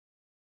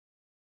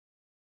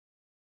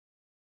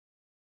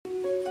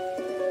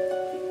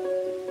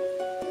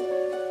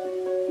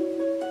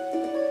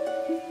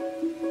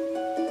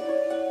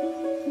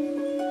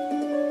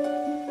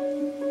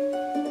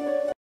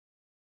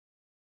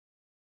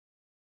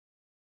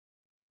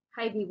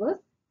Hi viewers,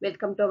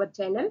 welcome to our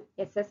channel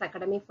SS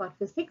Academy for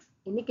Physics.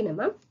 இன்னைக்கு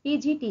நம்ம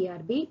PG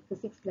TRB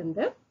Physicsல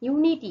இருந்து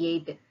Unit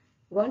 8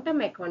 Quantum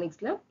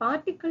Mechanicsல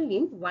Particle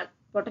in one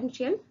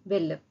Potential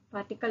Well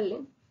Particle in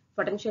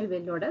Potential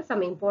Well-ஓட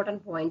some important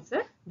points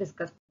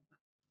discuss.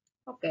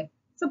 Okay,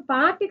 so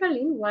particle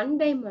in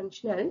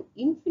one-dimensional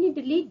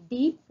infinitely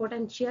deep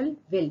potential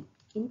well.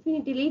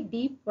 Infinitely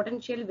deep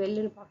potential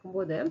well-னு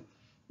பார்க்கும்போது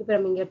இப்போ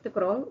நம்ம இங்க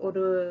எடுத்துக்கிறோம்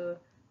ஒரு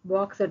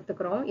box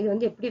எடுத்துக்கிறோம். இது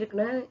வந்து எப்படி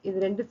இருக்குன்னா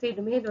இது ரெண்டு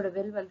சைடுமே இதோட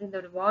வெல் வந்து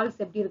இதோட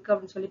வால்ஸ் எப்படி இருக்கு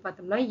அப்படின்னு சொல்லி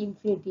பார்த்தோம்னா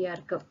இன்ஃபினிட்டியா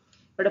இருக்கு.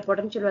 இதோட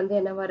பொட்டன்ஷியல் வந்து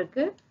என்னவா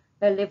இருக்கு,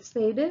 left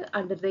side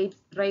and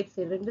right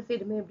side ரெண்டு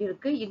சைடுமே எப்படி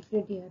இருக்கு,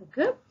 இன்ஃபினிட்டியா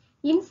இருக்கு.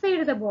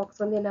 இன்சைடு த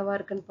பாக்ஸ் வந்து என்னவா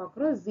இருக்குன்னு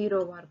பாக்குறோம்,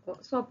 ஜீரோவா இருக்கும்.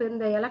 ஸோ அப்போ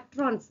இந்த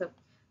எலக்ட்ரான்ஸ்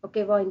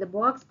ஓகேவா, இந்த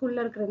பாக்ஸ்குள்ள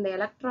இருக்கிற இந்த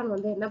எலக்ட்ரான்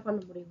வந்து என்ன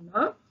பண்ண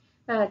முடியும்னா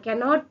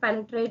cannot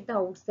penetrate the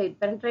outside,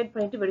 penetrate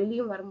பண்ணிட்டு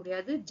வெளியிலயும் வர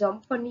முடியாது,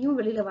 ஜம்ப் பண்ணியும்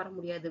வெளியில வர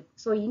முடியாது.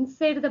 ஸோ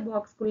இன்சைடு த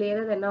பாக்ஸ்குள்ளேயே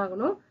என்ன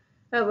ஆகணும்,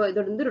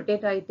 இதோட வந்து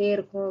ரொட்டேட் ஆகிட்டே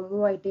இருக்கும்,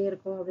 மூவ் ஆகிட்டே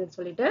இருக்கும் அப்படின்னு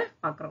சொல்லிட்டு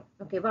பாக்குறோம்.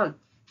 ஓகேவா,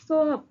 ஸோ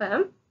அப்ப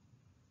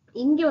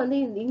இங்க வந்து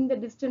இந்த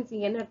டிஸ்டன்ஸ்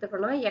என்ன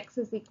எடுத்துக்கணும்னா x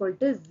is equal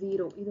to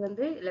 0. இது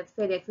வந்து left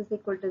side x is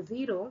equal to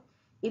 0.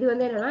 இது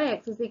வந்து என்னன்னா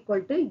x is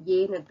equal to a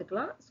ன்னு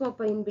எடுத்துக்கலாம். ஸோ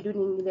அப்ப இன்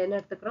பிட்வீன் இது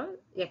என்ன எடுத்துக்கிறோம்,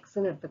 x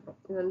ன்னு எடுத்துக்கிறோம்.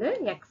 இது வந்து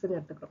x ன்னு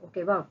எடுத்துக்கிறோம்.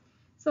 ஓகேவா,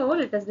 so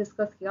let us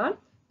discuss here.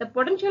 The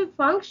potential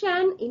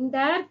function in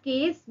their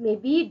case may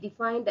be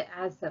defined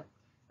as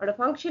அதோட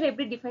ஃபங்க்ஷன்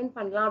எப்படி டிஃபைன்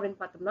பண்ணலாம் அப்படின்னு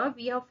பார்த்தோம்னா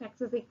v of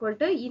x is equal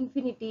to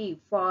infinity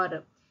for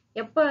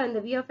எப்ப இந்த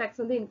v of x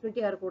வந்து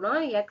இன்ஃபினிட்டியா இருக்கும்னா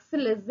x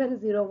less than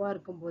 0வா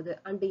இருக்கும்போது,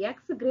 and x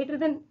greater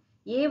than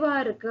a-வா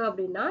இருக்கு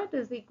அப்படின்னா it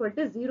is equal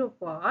to 0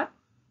 for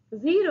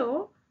 0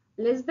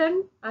 less than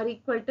or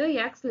equal to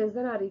x less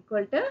than or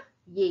equal to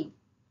a.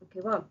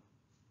 ஓகேவா,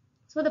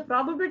 so the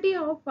probability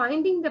of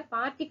finding the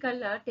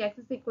particle at x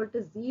is equal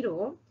to 0,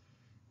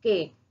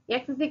 okay,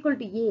 x is equal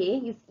to a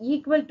is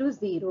equal to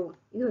 0.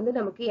 இது வந்து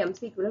நமக்கு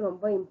MCQல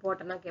ரொம்ப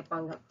இம்பார்ட்டன்டா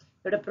கேட்பாங்க.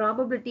 இதோட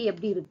probability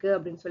எப்படி இருக்கு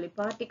அப்படின்னு சொல்லி,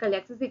 particle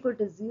x is equal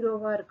to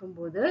 0வா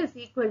இருக்கும்போது is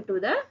equal to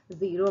the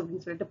 0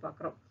 அப்படின்னு சொல்லிட்டு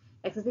பாக்குறோம்.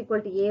 x is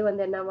equal to a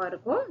வந்து என்னவா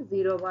இருக்கும்,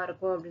 0வா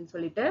இருக்கும் அப்படின்னு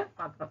சொல்லிட்டு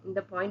பாக்குறோம்.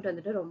 இந்த பாயிண்ட்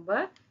வந்துட்டு ரொம்ப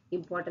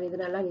இம்பார்ட்டன்ட்,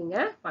 இதனால நீங்க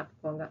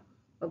பாத்துக்கோங்க.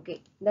 Okay,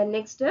 then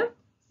next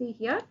see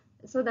here,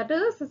 so that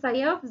is psi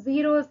of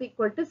 0 is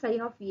equal to psi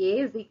of a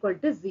is equal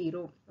to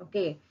 0.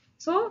 okay,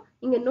 so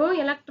இங்க no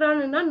electron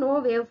னா no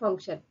wave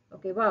function.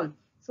 ஓகேவா,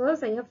 so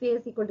psi of a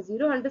is equal to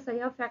 0 and psi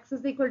of x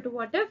is equal to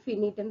what,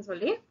 finite ன்னு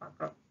சொல்லி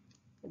பார்க்கிறோம்.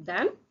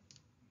 Then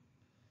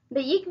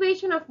the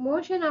equation of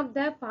motion of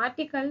the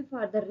particle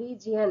for the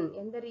region,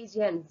 எந்த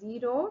region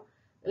 0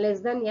 less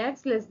than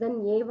x less than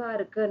a வா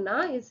இருக்குன்னா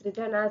is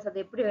written as, அது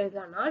எப்படி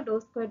எழுதலாம்னா dou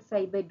squared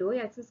psi by dou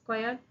x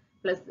squared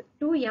plus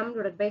 2m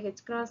divided by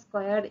h cross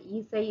squared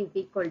e psi is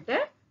equal to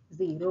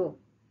 0.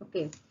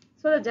 okay,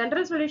 so the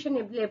general solution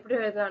எப்படி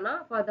எழுதலாம்னா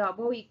for the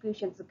above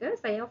equations க்கு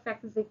psi of x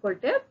is equal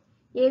to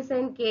a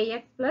sin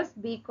kx plus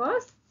b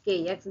cos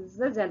kx. this is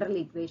the general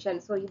equation.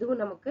 so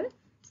இதுவும் நமக்கு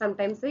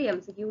sometimes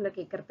MCQல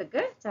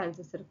கேட்கறதுக்கு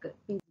chances இருக்கு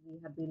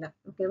PGDRBல.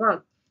 ஓகேவா,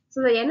 so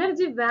the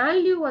energy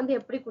value வந்து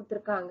எப்படி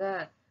கொடுத்திருக்காங்க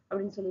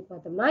அப்படின்னு சொல்லி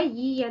பார்த்தோம்னா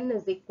En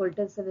is equal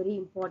to, is very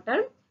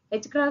important,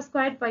 h cross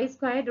squared pi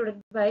squared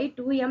divided by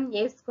 2m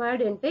a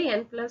squared into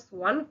n plus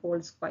 1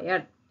 whole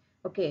squared.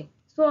 Okay,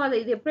 so அது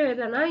இது எப்படி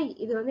எழுதலாம்னா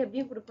இது வந்து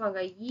எப்படியும் கொடுப்பாங்க,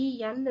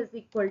 En is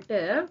equal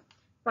to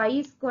pi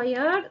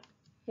squared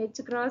h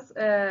cross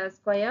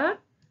squared,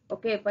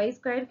 okay, pi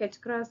squared h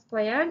cross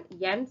squared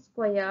n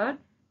squared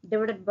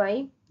divided by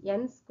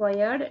n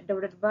squared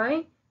divided by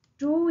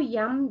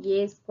 2ma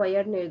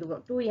squared னு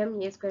எழுதுவோம்.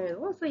 2ma squared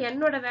எழுதுவோம். so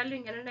n ஓட வேல்யூ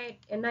இங்க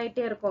என்ன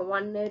ஆயிட்டே இருக்கும்,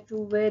 1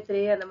 2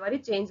 3 அந்த மாதிரி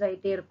சேஞ்ச்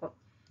ஆயிட்டே இருக்கும்.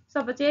 so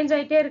அப்ப சேஞ்ச்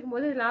ஆயிட்டே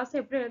இருக்கும்போது லாஸ்ட்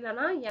எப்படி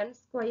எழுதலாம்னா n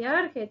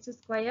squared h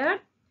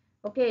squared,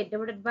 okay,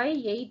 divided by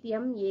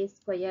 8ma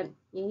squared,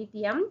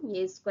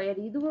 8ma squared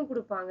இதுவும்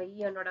கொடுப்பாங்க.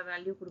 en ஓட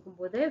வேல்யூ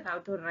கொடுக்கும்போது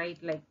have to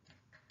write like,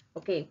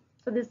 okay,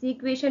 so this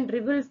equation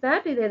reveals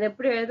that இது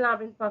எப்படி எழுதலாம்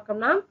அப்படின்னு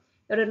பார்க்கணும்னா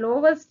ஒரு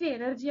lowest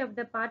energy of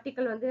the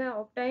particle வந்து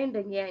obtained,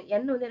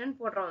 n வந்து என்னன்னு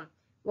போடுறோம்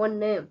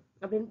 1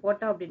 அப்படின்னு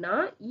போட்டோம் அப்படின்னா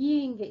e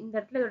இங்க இந்த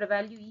இடத்துல இதோட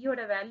வேல்யூ e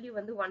ஓட வேல்யூ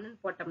வந்து 1 ன்னு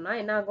போட்டோம்னா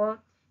என்ன ஆகும்,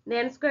 இந்த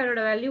n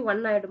ஸ்கொயரோட வேல்யூ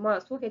 1 ஆயிடுமா.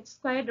 so h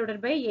squared divided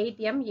by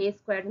 8ma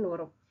squared ன்னு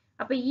வரும்.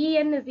 அப்ப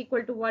en is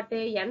equal to what,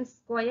 n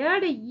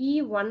squared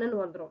e1 ன்னு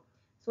வந்துரும்.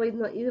 so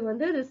இது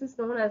வந்து this is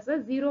known as a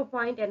 0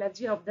 point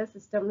energy of the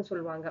system ன்னு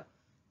சொல்லுவாங்க.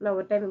 நான்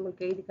ஒரு டைம்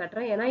உங்களுக்கு எழுதி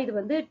காட்டுறேன், ஏன்னா இது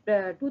வந்து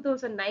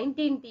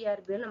 2019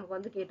 TRB நமக்கு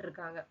வந்து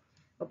கேட்டிருக்காங்க.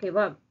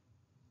 ஓகேவா,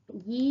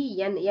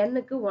 en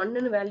க்கு 1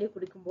 ன்னு வேல்யூ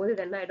கொடுக்கும்போது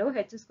இது என்ன ஆயிடும்,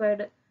 h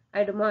ஸ்கொயர்டு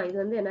ஆயிடுமா. இது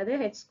வந்து என்னது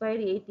h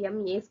ஸ்கொயர்டு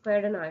 8ma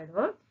ஸ்கொயர்டுன்னு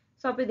ஆயிடும்.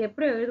 ஸோ அப்போ இது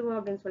எப்படி எழுதுவோம்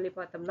அப்படின்னு சொல்லி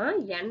பார்த்தோம்னா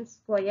n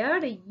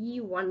ஸ்கொயர்டு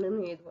e1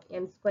 ன்னு எழுதுவோம்,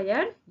 n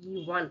squared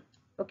e1.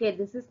 Okay,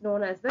 this is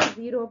known as the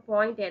 0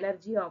 point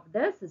energy of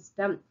the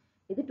system.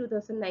 இது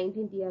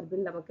 2019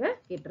 TRB நமக்கு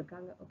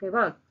கேட்டிருக்காங்க.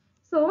 ஓகேவா,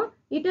 so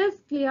it is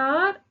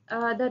clear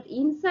that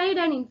inside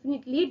an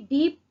infinitely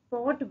deep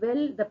pot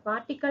well the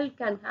particle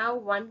can have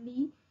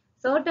only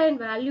certain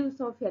values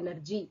of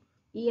energy.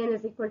 En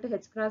is equal to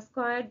h cross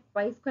squared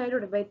pi squared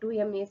divided by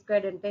 2ma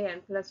squared into n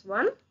plus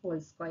 1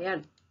 whole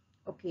squared.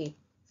 Okay,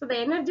 So the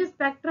energy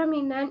spectrum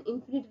in an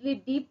infinitely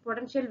deep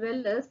potential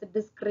well is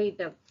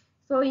discrete.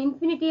 So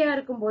infinity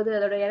இருக்கும்போது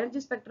அதோட energy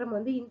spectrum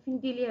வந்து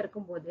இன்ஃபினிட்டிலேயே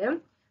இருக்கும்போது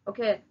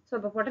okay so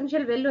இப்போ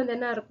potential well வந்து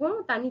என்ன இருக்கும்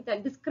தனி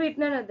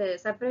டிஸ்கிரீட்னா அது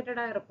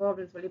செப்பரேட்டடா இருக்கும்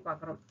அப்படின்னு சொல்லி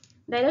பார்க்குறோம்.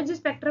 The energy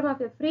spectrum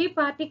of a free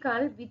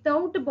particle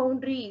without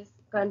boundary is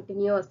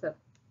continuous.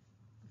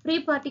 Free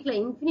particle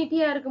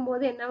இன்ஃபினிட்டியா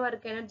இருக்கும்போது என்னவா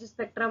இருக்கு எனர்ஜி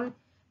ஸ்பெக்ட்ரம்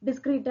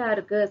டிஸ்கிரீட்டா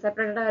இருக்கு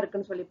செப்பரேட்டடா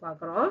இருக்குன்னு சொல்லி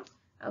பார்க்குறோம்.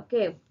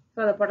 ஓகே ஸோ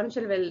அந்த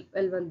பொட்டன்ஷியல்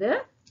வெல் வந்து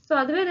ஸோ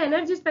அதுவே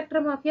energy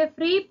spectrum of A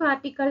free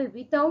particle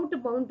without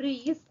boundary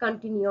is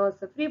continuous.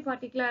 Free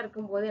பார்ட்டிகலா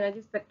இருக்கும்போது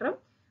எனர்ஜி ஸ்பெக்ட்ரம்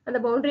அந்த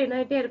பவுண்டரி என்ன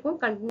ஆயிட்டே இருக்கும்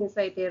கண்டினியூஸ்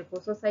ஆயிட்டே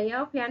இருக்கும். So psi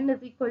of n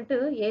is equal to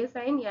a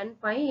sin n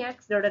pi x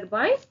divided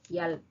by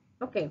L.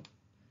 Okay.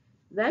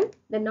 Then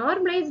the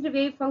normalized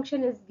wave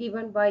function is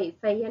given by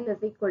psi n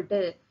is equal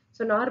to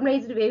so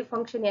normalized wave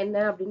function என்ன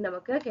அப்படின்னு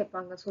நமக்கு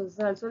கேட்பாங்க. So this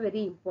is also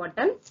very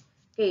important.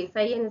 Okay,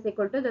 psi n is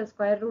equal to the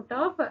square root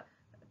of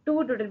 2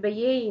 divided by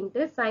a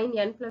into sin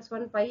n plus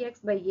 1 pi x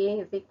by a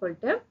is equal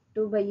to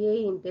 2 by a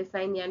into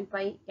sin n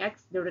pi x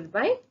divided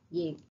by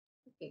a.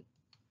 Okay.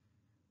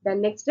 Then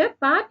next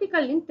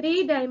particle in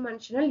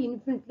 3-dimensional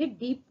infinitely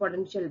deep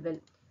potential well.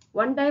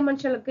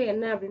 1-dimensionalக்கு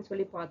என்ன அப்படின்னு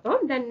சொல்லி பார்த்தோம்.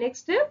 Then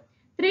next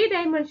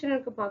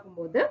 3-dimensionalக்கு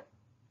பார்க்கும்போது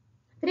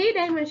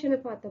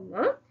 3-dimensional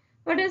பார்த்தோம்னா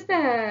what is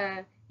the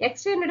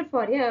extended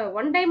for a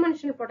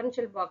 1-dimensional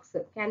potential box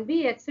can be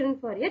extended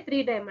for a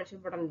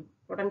 3-dimensional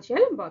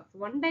potential box.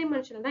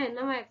 1-dimensional தான்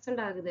என்னவா extend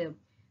ஆகுது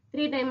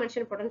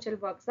 3-dimensional potential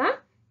box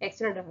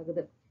extend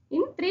ஆகுது.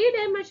 In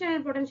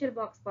 3-dimensional potential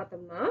box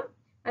பார்த்தோம்னா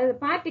அந்த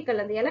பார்ட்டிகல்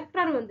அந்த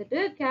electron வந்துட்டு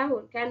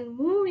can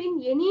move in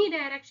any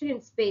direction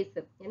in space.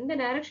 எந்த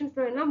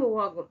டைரக்ஷன்ஸ்ல வேணா மூவ்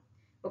ஆகும்.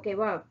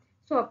 ஓகேவா?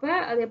 ஸோ அப்ப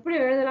அது எப்படி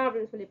எழுதலாம்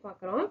அப்படின்னு சொல்லி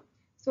பார்க்குறோம்.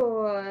 ஸோ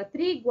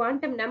 3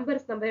 குவாண்டம்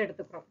நம்பர்ஸ் நம்ம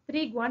எடுத்துக்கிறோம்.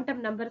 3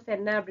 குவாண்டம் நம்பர்ஸ்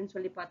என்ன அப்படின்னு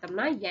சொல்லி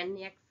பார்த்தோம்னா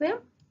nx,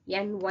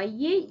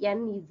 ny,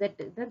 nz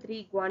இதுதான்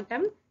 3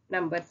 குவாண்டம்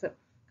நம்பர்ஸ்.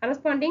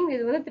 கரஸ்பாண்டிங்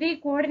இது வந்து 3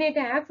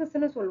 கோஆர்டினேட்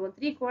ஆக்சஸ்ன்னு சொல்லுவோம்.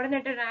 3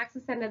 கோஆர்டினேட்டட்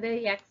ஆக்சஸ் என்னது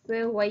x,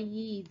 y,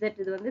 z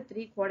இது வந்து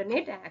 3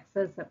 கோஆர்டினேட்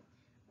ஆக்சஸ்.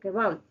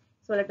 ஓகேவா?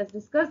 So let us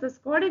discuss the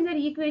Schrodinger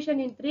equation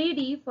in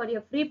 3D for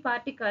a free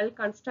particle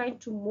constrained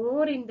to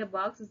more in the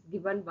box is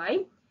given by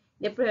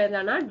எப்படி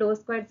எழுதலாம்னா dou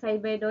squared psi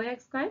by dou x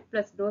squared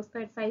plus dou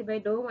squared psi by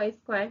dou y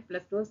squared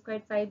plus dou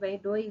squared psi by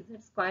dou z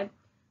squared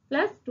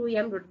plus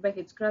 2m divided by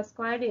h cross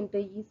squared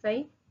into e psi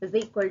is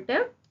equal to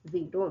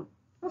 0.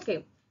 Okay.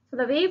 So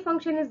the wave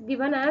function is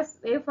given as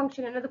wave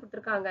function என்னது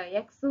கொடுத்திருக்காங்க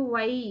x,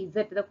 y,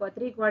 z the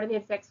 3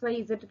 coordinates x, y,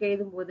 z க்கு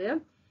எழுதும்போது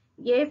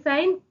a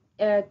sin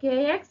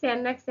kx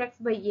nx x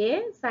by a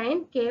sin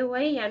ky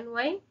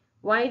ny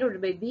y divided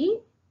by b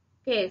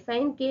k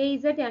sin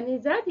kz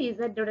nz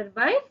z divided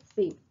by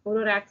c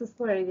ஒரு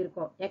ஆக்சிஸ்க்கும்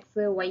எழுதியிருக்கோம் x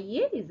y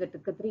z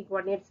க்கு 3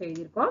 coordinates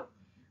எழுதியிருக்கோம்.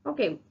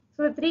 Okay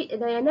so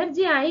the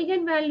energy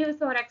eigen values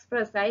are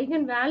expressed.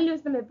 eigen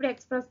values நம்ம எப்படி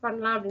express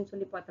பண்ணலாம் அப்படின்னு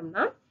சொல்லி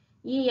பார்த்தோம்னா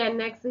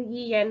enx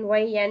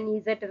eny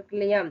nez இருக்கு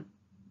இல்லையா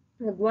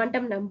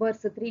குவாண்டம்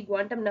நம்பர்ஸ் 3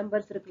 குவாண்டம்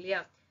நம்பர்ஸ் இருக்கு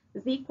இல்லையா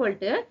is equal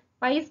to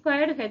pi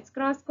squared h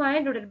cross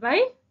squared divided by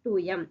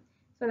 2m.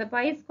 So the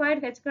pi squared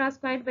h cross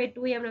squared by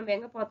 2m நம்ம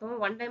எங்க பார்த்தோம்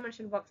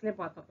 1-dimensional boxல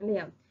பார்த்தோம்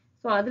இல்லையா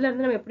சோ அதுல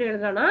இருந்து நம்ம எப்படி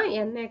எழுதலாம்னா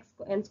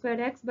n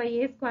squared x by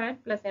a squared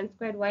plus n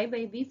squared y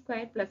by b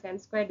squared plus n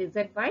squared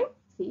z by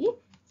c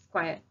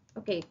squared.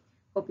 Okay,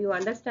 hope you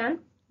understand.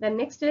 Then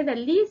next the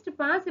least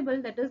possible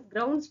that is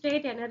ground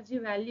state energy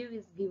value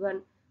is given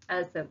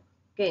as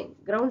okay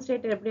ground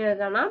state எப்படி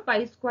எழுதலாம்னா pi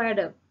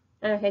squared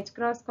h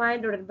cross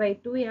squared divided by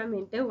 2m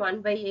into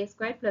 1 by a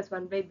squared plus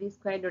 1 by b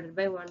squared divided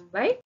by 1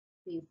 by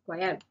c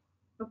squared.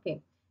 Okay.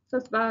 So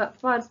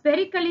for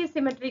spherically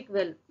symmetric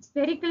well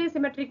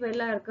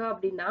இருக்கு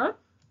அப்படின்னா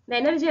the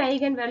energy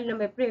eigen value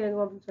நம்ம எப்படி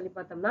எழுதுவோம் அப்படின்னு சொல்லி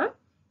பார்த்தோம்னா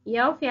a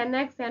of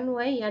nx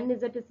ny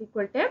nz is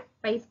equal to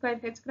pi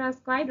squared h cross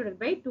squared divided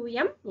by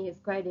 2m a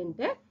squared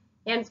into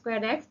n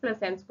squared x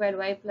plus n squared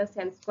y plus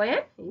n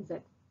squared z.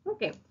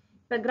 Okay.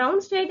 The ground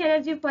state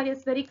energy for a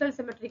spherical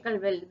symmetrical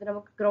well இது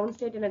நமக்கு ground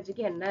state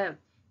energyக்கு என்ன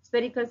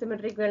spherical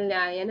symmetrical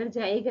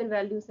energy eigen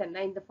values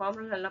என்ன இந்த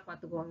formula நல்லா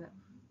பாத்துக்குவாங்க.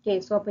 Okay,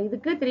 so அப்ப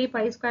இதுக்கு 3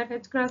 pi squared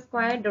h cross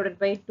squared divided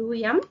by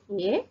 2m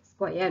a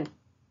squared.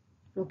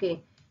 Okay,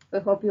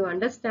 I hope you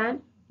understand.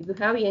 If you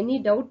have any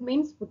doubt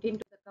means put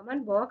into the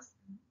comment box.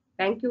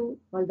 Thank you.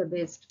 All the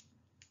best.